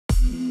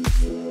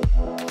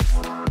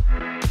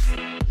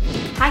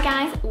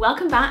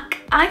welcome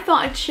back. I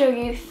thought I'd show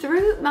you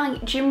through my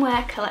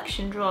gymwear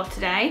collection drawer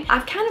today.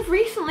 I've kind of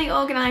recently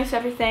organised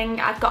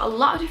everything. I've got a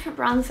lot of different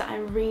brands that I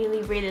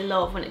really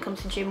love when it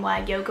comes to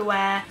gymwear, yoga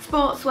wear,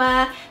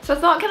 sportswear. So I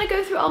thought I'd kind of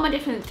go through all my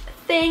different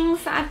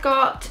things that I've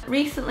got.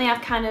 Recently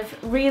I've kind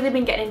of really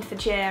been getting into the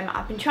gym.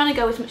 I've been trying to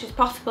go as much as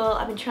possible.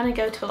 I've been trying to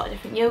go to a lot of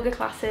different yoga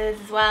classes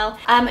as well,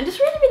 and just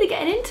really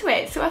getting into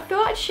it. So I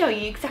thought I'd show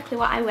you exactly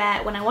what I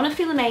wear when I want to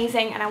feel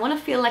amazing and I want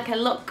to feel like I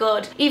look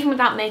good even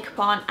without makeup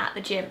on at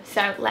the gym.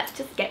 So let's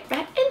just get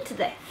right into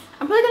this.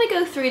 I'm probably going to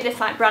go through this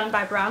like brand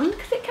by brand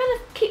because it kind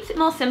of keeps it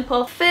more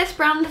simple. First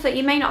brand that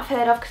you may not have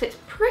heard of because it's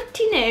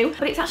pretty new,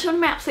 but it's actually one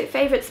of my absolute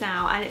favourites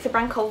now, and it's a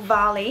brand called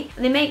Varley,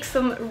 and they make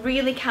some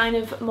really kind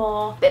of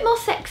a bit more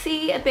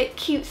sexy, a bit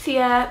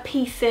cutesier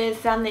pieces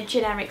than the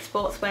generic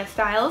sportswear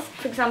styles.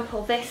 For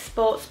example, this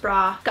sports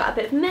bra got a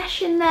bit of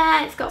mesh in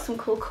there, it's got some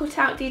cool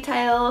cutout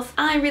details.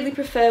 I really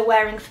prefer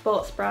wearing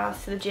sports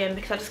bras to the gym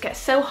because I just get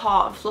so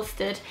hot and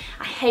flustered.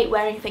 I hate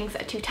wearing things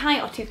that are too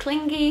tight or too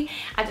clingy.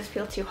 I just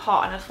feel too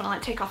hot and I just want to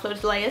like take off loads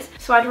of layers.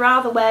 So I'd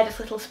rather wear just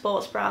little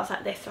sports bras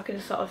like this so I can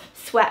just sort of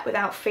sweat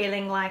without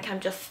feeling like I'm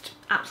just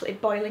absolutely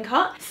boiling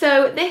hot.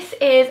 So this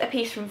is a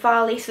piece from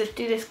Varley, so they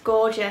do this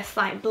gorgeous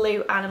like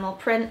blue animal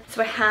print.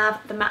 So I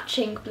have the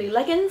matching blue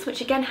leggings,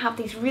 which again have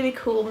these really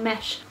cool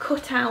mesh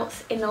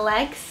cutouts in the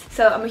legs.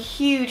 So I'm a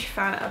huge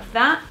fan of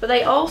that. But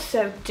they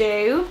also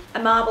do a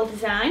marble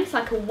design, so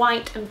like a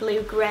white and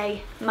blue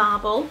grey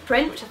marble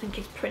print, which I think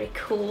is pretty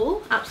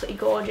cool, absolutely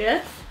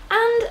gorgeous.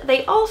 And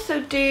they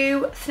also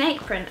do snake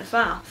print as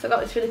well. So I've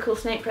got this really cool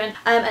snake print.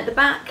 At the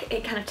back,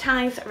 it kind of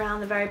ties around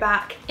the very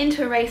back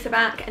into a racer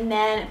back, and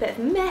then a bit of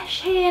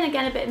mesh here, and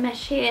again a bit of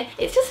mesh here.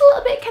 It's just a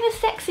little bit kind of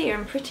sexier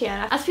and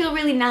prettier. I just feel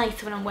really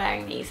nice when I'm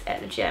wearing these at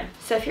the gym.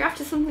 So if you're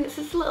after something that's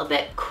just a little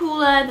bit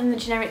cooler than the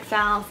generic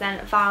styles,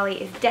 then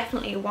Varley is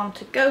definitely one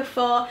to go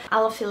for.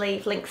 I'll obviously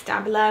leave links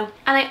down below.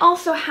 And I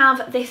also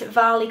have this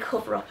Varley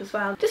cover up as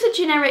well. Just a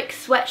generic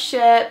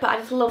sweatshirt, but I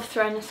just love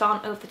throwing this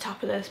on over the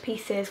top of those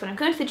pieces when I'm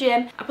going to the gym.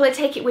 I'll probably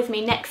take it with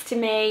me next to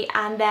me,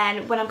 and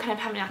then when I'm kind of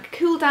having like a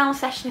cool down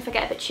session, if I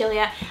get a bit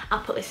chillier, I'll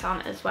put this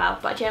on as well.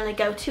 But I generally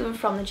go to and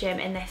from the gym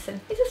in this,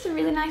 and it's just a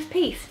really nice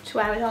piece to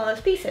wear with all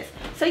those pieces.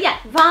 So yeah,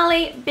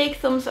 Varley, big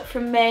thumbs up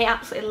from me.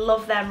 Absolutely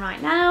love them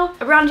right now.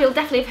 A brand you'll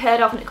definitely have heard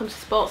of when it comes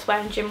to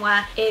sportswear and gym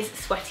wear is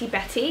Sweaty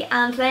Betty,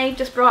 and they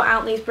just brought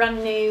out these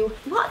brand new,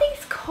 what are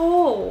these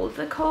called?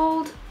 They're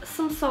called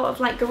some sort of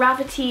like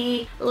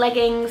gravity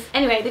leggings.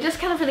 Anyway, they just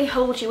kind of really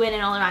hold you in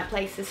all the right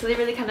places, so they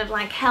really kind of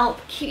like help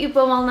keep your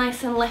bum all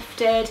nice and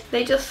lifted.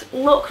 They just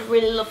look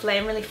really lovely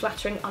and really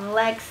flattering on the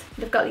legs.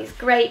 They've got these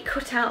great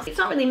cutouts. It's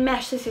not really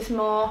mesh, this is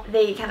more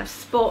the kind of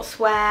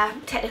sportswear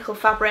technical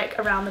fabric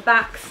around the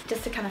backs,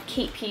 just to kind of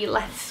keep you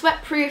less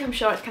sweat proof. I'm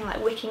sure it's kind of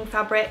like wicking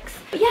fabrics.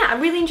 But yeah, I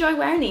really enjoy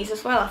wearing these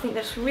as well. I think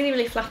they're just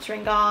really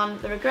flattering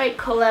on. They're a great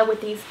colour with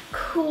these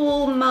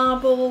cool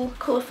marble,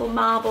 colourful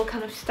marble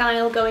kind of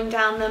style going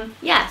down them.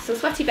 Yeah, so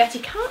Sweaty Betty,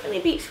 can't really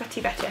beat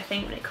Sweaty Betty I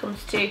think when it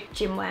comes to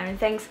gym wear and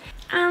things.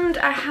 And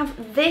I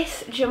have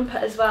this jumper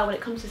as well when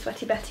it comes to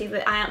Sweaty Betty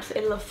that I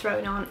absolutely love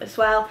throwing on as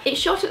well. It's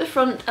short at the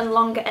front and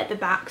longer at the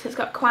back, so it's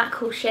got quite a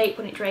cool shape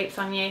when it drapes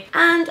on you.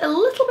 And a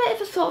little bit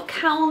of a sort of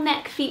cowl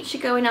neck feature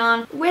going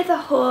on with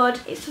a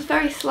hood. It's just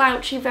very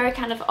slouchy, very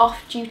kind of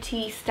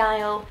off-duty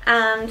style.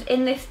 And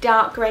in this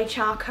dark grey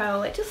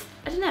charcoal, it just,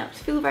 I don't know, it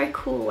feels very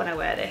cool when I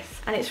wear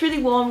this. And it's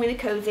really warm, really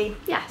cosy.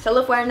 Yeah, so I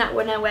love wearing that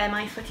when I wear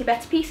my Sweaty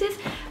Betty pieces.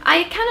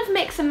 I kind of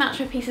mix and match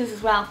my pieces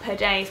as well per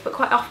day, but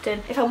quite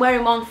often if I'm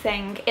wearing one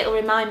thing, it'll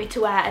remind me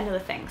to wear another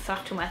thing, so I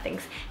often wear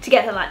things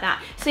together like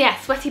that. So yeah,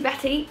 Sweaty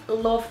Betty,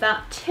 love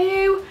that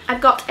too. I've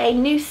got a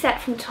new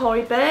set from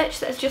Tory Burch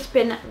that has just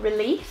been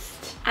released.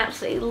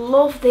 Absolutely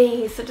love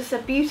these. So just a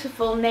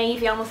beautiful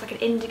navy, almost like an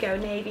indigo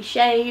navy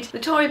shade, the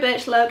Tory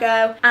Burch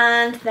logo,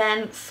 and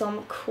then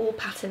some cool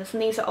patterns.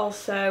 And these are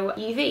also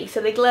UV, so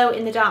they glow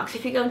in the dark. So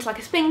if you go into like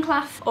a spin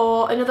class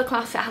or another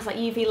class that has like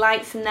UV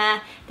lights in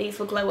there, these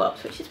will glow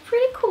up, which is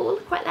pretty cool.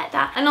 Quite like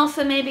that. And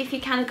also maybe if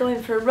you're kind of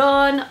going for a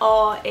run,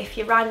 or if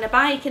you're riding a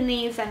bike in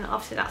these, then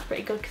obviously that's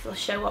pretty good because they'll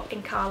show up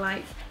in car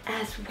lights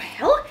as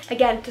well.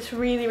 Again, just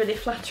really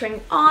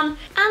flattering on,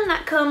 and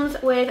that comes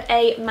with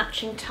a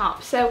matching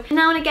top. So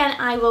now and again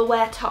I will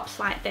wear tops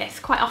like this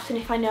quite often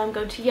if I know I'm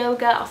going to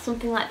yoga or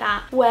something like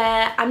that,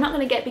 where I'm not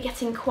going to be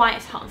getting quite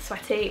as hot and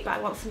sweaty, but I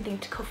want something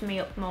to cover me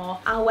up more.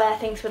 I'll wear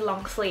things with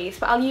long sleeves,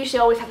 but I'll usually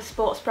always have a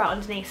sports bra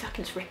underneath so I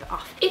can just rip it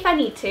off if I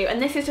need to. And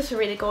this is just a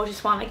really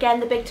gorgeous one. Again,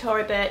 the big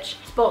Tory Burch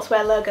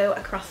sportswear logo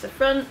across the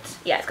front.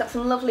 Yeah, it's got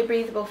some lovely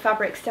breathable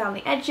fabrics down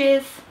the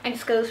edges and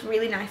just goes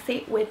really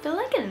nicely with the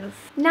leggings.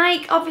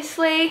 Nike,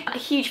 obviously, a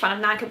huge fan of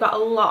Nike. I've got a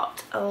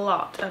lot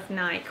of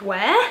Nike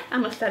wear, I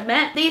must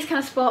admit. These kind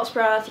of sports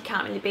bras you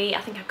can't really beat. I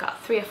think I've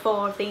got 3 or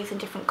 4 of these in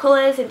different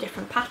colours, in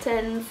different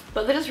patterns,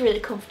 but they're just really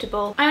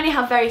comfortable. I only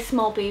have very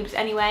small boobs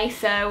anyway,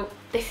 so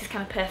this is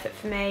kind of perfect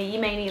for me. You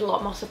may need a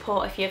lot more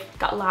support if you've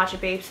got larger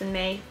boobs than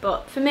me,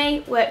 but for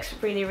me, works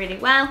really, really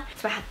well.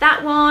 So I had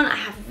that one, I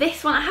have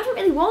this one. I haven't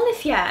really worn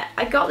this yet.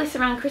 I got this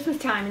around Christmas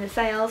time in the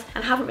sales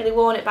and haven't really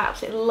worn it, but I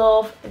absolutely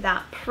love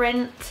that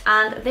print.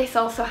 And this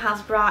also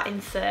has bra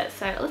inserts,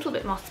 so a little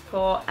bit more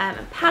support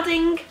and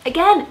padding.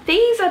 Again,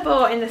 these I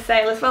bought in the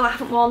sale as well. I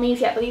haven't worn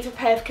these yet, but these are a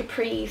pair of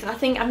capris, and I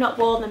think I've not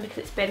worn them because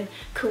it's been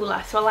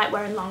cooler, so I like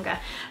wearing longer.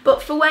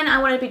 But for when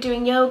I want to be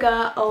doing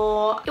yoga,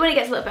 or when it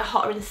gets a little bit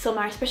hotter in the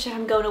summer, especially if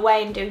I'm going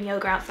away and doing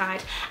yoga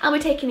outside, I'll be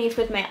taking these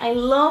with me. I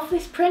love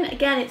this print.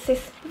 Again, it's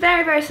this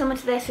very, very similar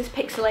to this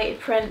pixelated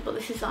print, but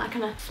this is like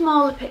kind of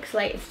smaller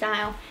pixelated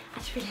style. I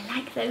just really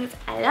like those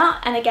a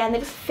lot, and again, they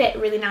just fit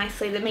really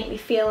nicely. They make me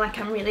feel like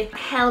I'm really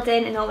held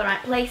in all the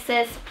right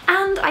places.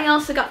 And I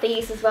also got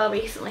these as well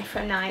recently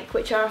from Nike,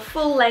 which are a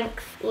full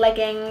length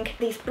legging,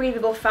 these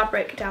breathable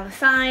fabric down the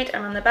side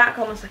and on the back,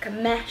 almost like a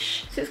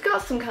mesh. So it's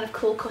got some kind of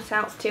cool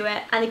cutouts to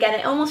it, and again,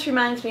 it almost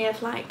reminds me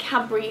of like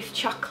Cadbury's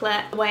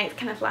chocolate, the way it's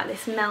kind of like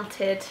this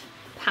melted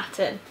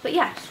pattern. But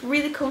yeah, just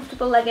really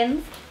comfortable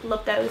leggings.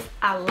 Love those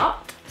a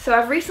lot. So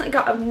I've recently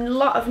got a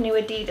lot of new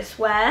Adidas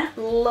wear.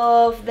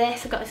 Love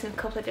this. I've got this in a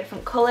couple of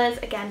different colours.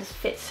 Again, just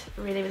fits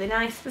really, really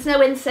nice. There's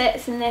no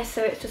inserts in this,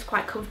 so it's just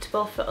quite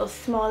comfortable for us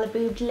smaller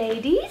boobed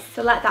ladies.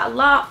 So I like that a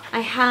lot.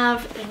 I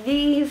have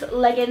these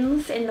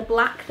leggings in the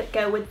black that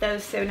go with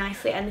those so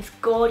nicely, and this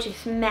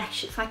gorgeous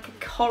mesh. It's like a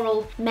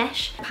coral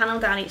mesh panel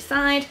down each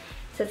side.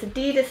 Says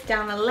Adidas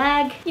down the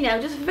leg. You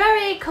know, just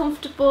very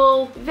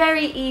comfortable,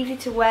 very easy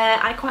to wear.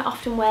 I quite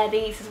often wear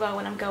these as well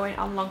when I'm going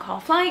on long haul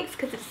flights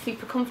because it's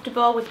super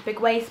comfortable with a big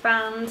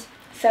waistband.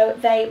 So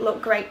they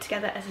look great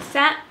together as a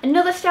set.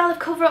 Another style of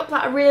cover up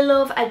that I really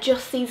love are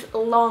just these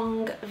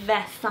long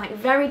vests, like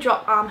very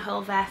drop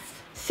armhole vests.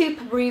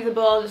 Super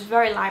breathable, just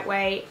very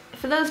lightweight.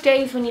 For those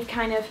days when you've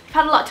kind of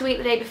had a lot to eat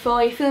the day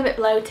before, you're feeling a bit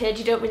bloated,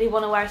 you don't really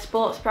want to wear a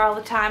sports bra all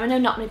the time. I know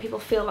not many people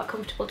feel that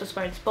comfortable just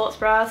wearing sports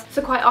bras,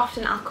 so quite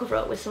often I'll cover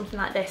up with something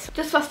like this,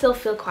 just so I still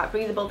feel quite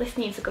breathable. This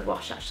needs a good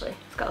wash actually.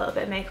 It's got a little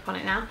bit of makeup on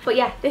it now. But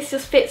yeah, this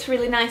just fits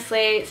really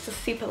nicely, it's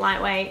just super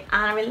lightweight,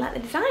 and I really like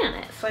the design on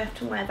it, so I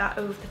often wear that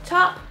over the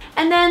top.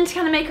 And then to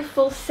kind of make a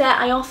full set,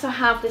 I also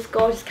have this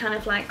gorgeous kind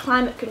of like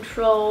climate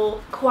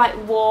control, quite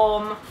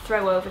warm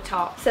throw over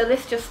top. So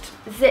this just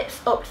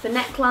zips up to the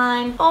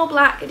neckline, all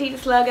black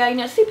Adidas logo, you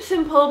know, super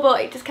simple,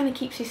 but it just kind of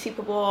keeps you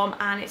super warm,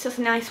 and it's just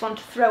a nice one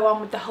to throw on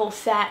with the whole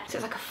set. So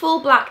it's like a full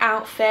black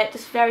outfit,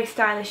 just very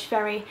stylish,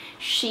 very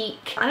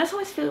chic. I just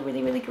always feel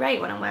really, really great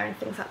when I'm wearing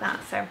things like that,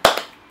 so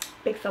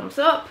big thumbs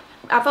up.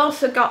 I've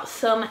also got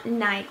some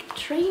Nike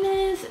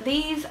trainers.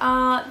 These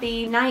are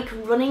the Nike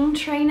running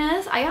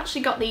trainers. I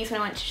actually got these when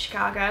I went to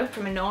Chicago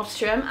from a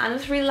Nordstrom, and I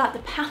just really like the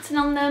pattern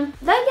on them.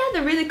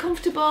 They're really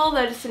comfortable.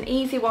 They're just an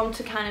easy one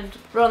to kind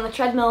of run the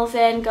treadmills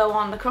in, go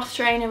on the cross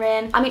trainer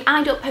in. I mean,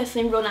 I don't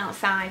personally run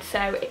outside,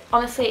 so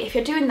honestly, if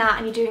you're doing that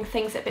and you're doing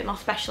things that are a bit more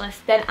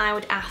specialist, then I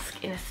would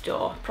ask in a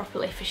store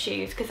properly for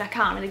shoes, because I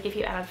can't really give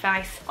you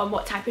advice on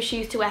what type of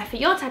shoes to wear for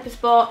your type of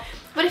sport.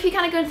 But if you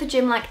kind of go into the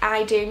gym like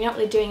I do, and you're not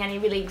really doing any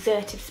really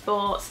exertive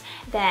sports,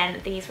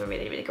 then these were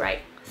really, really great.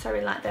 So I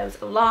really like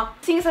those a lot.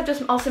 Seeing as I've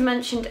just also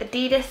mentioned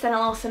Adidas, then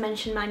I'll also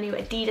mention my new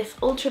Adidas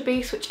Ultra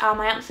Boost, which are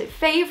my absolute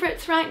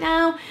favourites right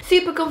now.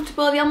 Super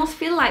comfortable. They almost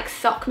feel like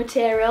sock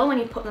material when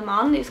you put them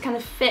on. They just kind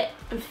of fit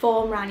and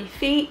form around your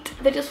feet.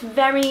 They're just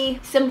very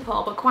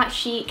simple but quite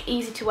chic,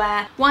 easy to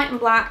wear. White and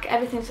black,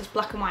 everything's just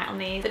black and white on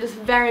these. They're just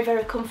very,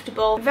 very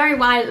comfortable. Very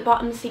wide at the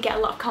bottom, so you get a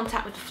lot of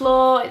contact with the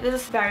floor. They're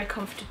just very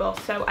comfortable.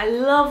 So I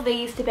love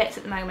these to bits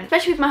at the moment.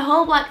 Especially with my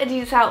whole black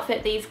Adidas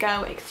outfit, these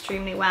go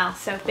extremely well.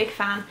 So big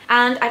fan.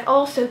 And I've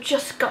also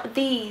just got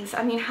these.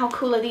 I mean, how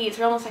cool are these?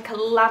 They're almost like a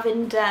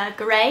lavender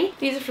grey.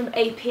 These are from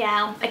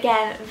APL.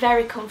 Again,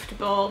 very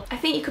comfortable. I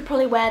think you could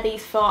probably wear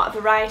these for a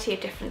variety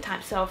of different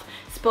types of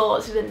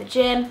sports within the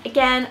gym.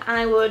 Again,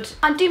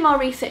 I'd do more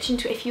research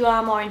into it if you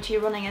are more into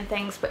your running and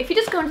things, but if you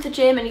just go into the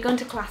gym and you go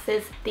into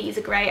classes, these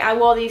are great. I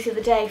wore these the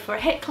other day for a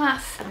HIIT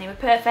class and they were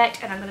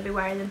perfect, and I'm going to be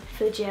wearing them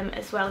for the gym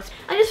as well.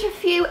 And just a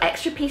few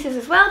extra pieces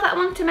as well that I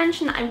want to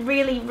mention that I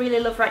really, really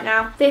love right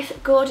now. This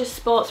gorgeous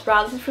sports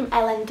bra. This is from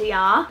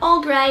LNDR.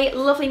 All grey,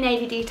 lovely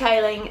navy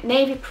detailing,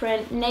 navy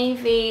print,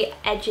 navy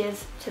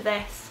edges to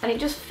this, and it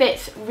just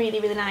fits really,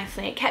 really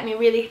nicely. It kept me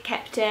really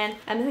kept in,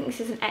 and I think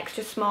this is an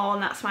extra small,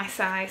 and that's my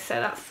size, so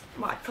that's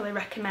what I'd probably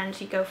recommend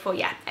you go for.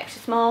 Yeah,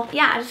 extra small.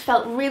 Yeah, I just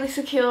felt really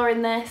secure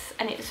in this,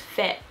 and it just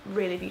fit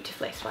really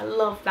beautifully, so I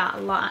love that a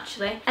lot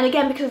actually. And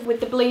again, because with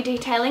the blue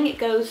detailing, it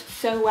goes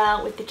so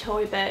well with the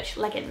Tory Burch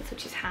leggings,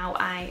 which is how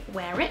I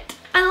wear it.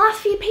 And the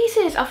last few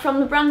pieces are from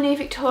the brand new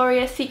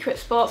Victoria's Secret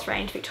Sports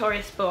range,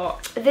 Victoria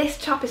Sport. This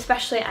top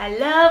especially I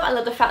love. I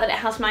love the fact that it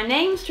has my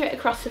name straight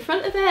across the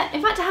front of it.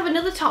 In fact, I have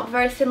another top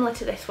very similar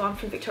to this one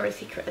from Victoria's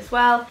Secret as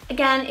well.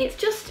 Again, it's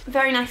just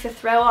very nice to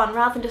throw on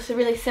rather than just a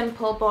really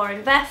simple,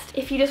 boring vest.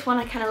 If you just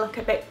want to kind of look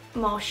a bit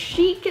more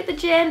chic at the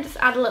gym, just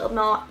add a little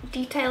more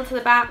detail to the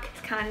back.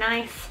 It's kind of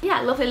nice.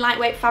 Yeah, lovely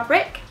lightweight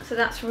fabric, so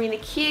that's really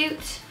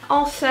cute.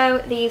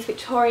 also these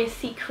Victoria's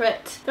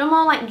Secret. They're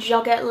more like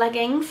jogger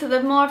leggings, so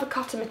they're more of a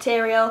cotton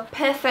material,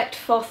 perfect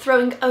for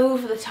throwing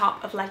over the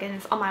top of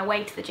leggings on my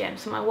way to the gym.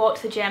 So on my walk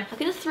to the gym, I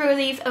can just throw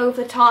these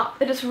over the top.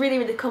 They're just really,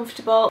 really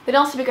comfortable. They'd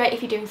also be great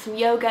if you're doing some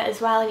yoga as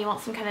well and you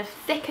want some kind of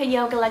thicker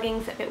yoga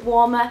leggings, a bit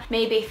warmer.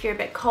 Maybe if you're a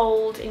bit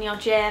cold in your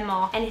gym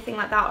or anything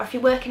like that, or if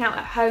you're working out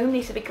at home,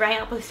 these would be great.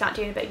 I'll probably start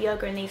doing a bit of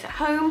yoga in these at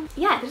home.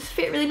 Yeah, they just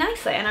fit really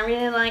nicely, and I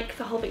really like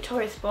the whole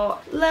Victoria Sport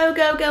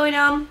logo going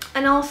on.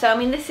 And also, I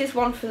mean, this is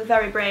one for the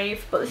very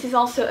brave, but this is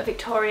also a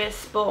Victoria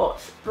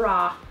Sport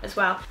bra as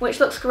well, which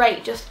looks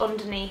great just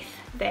underneath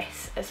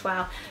this as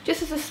well,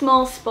 just as a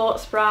small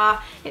sports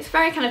bra. It's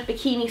very kind of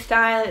bikini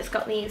style. It's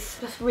got these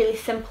just really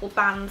simple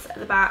bands at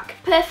the back,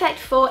 perfect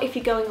for if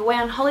you're going away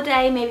on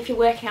holiday, maybe if you're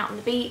working out on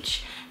the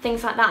beach,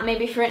 things like that.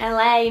 Maybe if you're in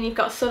LA and you've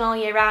got sun all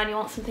year round, you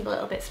want something a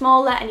little bit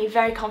smaller and you're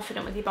very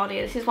confident with your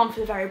body. This is one for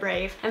the very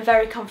brave. I'm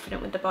very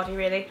confident with the body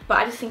really, but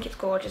I just think it's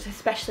gorgeous,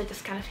 especially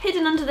just kind of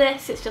hidden under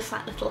this. It's just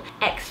like little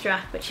extra,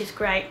 which is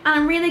great. And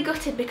I'm really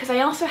gutted because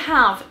I also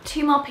have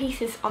 2 more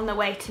pieces on the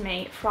way to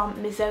me from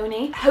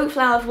Missoni.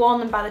 Hopefully I'll have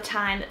worn them by the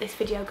time that this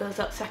video goes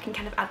up so I can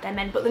kind of add them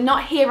in, but they're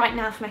not here right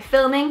now for my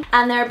filming,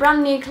 and they're a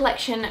brand new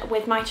collection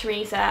with my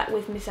Teresa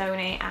with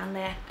Missoni, and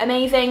they're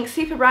amazing,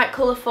 super bright,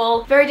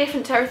 colourful, very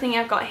different to everything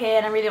I've got here,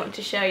 and I really want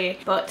to show you.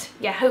 But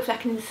yeah, hopefully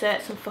I can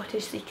insert some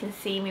footage so you can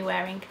see me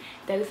wearing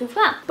those as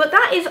well. But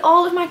that is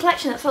all of my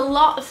collection. That's a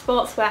lot of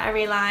sportswear, I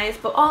realise,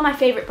 but all my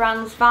favourite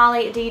brands: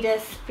 Varley,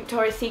 Adidas,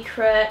 Victoria's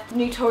Secret, the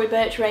new Tory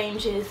Burch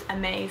range is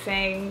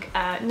amazing,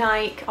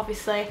 Nike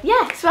obviously.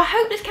 Yeah, so I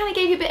hope this kind of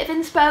gave you a bit of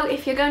inspo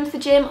if you're going to the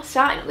gym or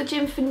starting up the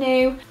gym for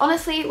new.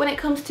 Honestly, when it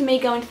comes to me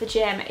going to the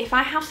gym, if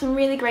I have some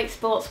really great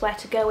sportswear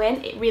to go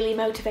in, it really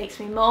motivates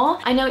me more.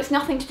 I know it's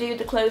nothing to do with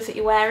the clothes that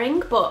you're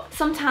wearing, but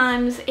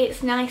sometimes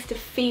it's nice to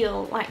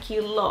feel like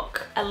you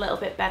look a little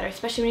bit better,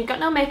 especially when you've got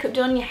no makeup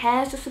done, your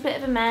hair's just a bit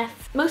of a mess.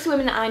 Most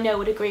women that I know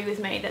would agree with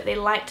me that they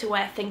like to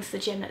wear things to the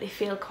gym that they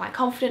feel quite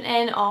confident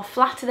in or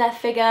flatter their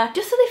figure,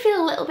 just so they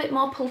feel a little bit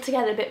more pulled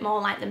together, a bit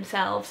more like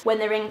themselves when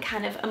they're in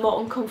kind of a more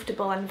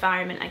uncomfortable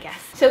environment, I guess.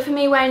 So for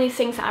me, wearing these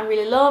things that I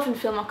really love and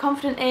feel more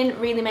confident in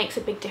really makes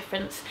a big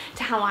difference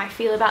to how I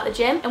feel about the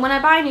gym. And when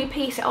I buy a new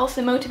piece, it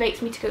also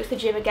motivates me to go to the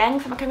gym again,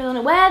 because I'm like, I really want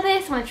to wear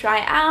this, I want to try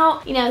it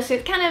out, you know, so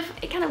it kind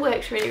of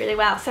works really, really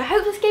well. So I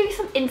hope this gave you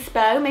some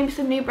inspo, maybe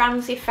some new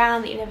brands you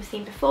found that you've never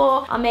seen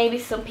before, or maybe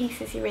some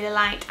pieces you really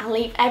liked. I'll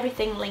leave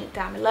everything linked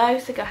down below,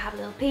 so go have a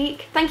little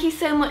peek. Thank you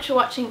so much for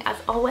watching as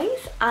always.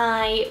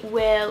 I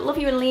will love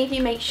you and leave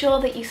you. Make sure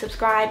that you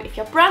subscribe if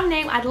you're brand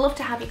new. I'd love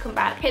to have you come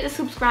back. Hit the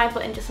subscribe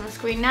button just on the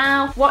screen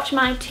now. Watch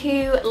my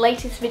 2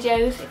 latest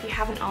videos if you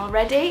haven't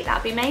already.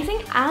 That'd be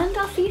amazing, and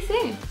I'll see you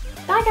soon.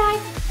 Bye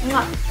guys.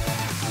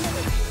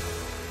 Mwah.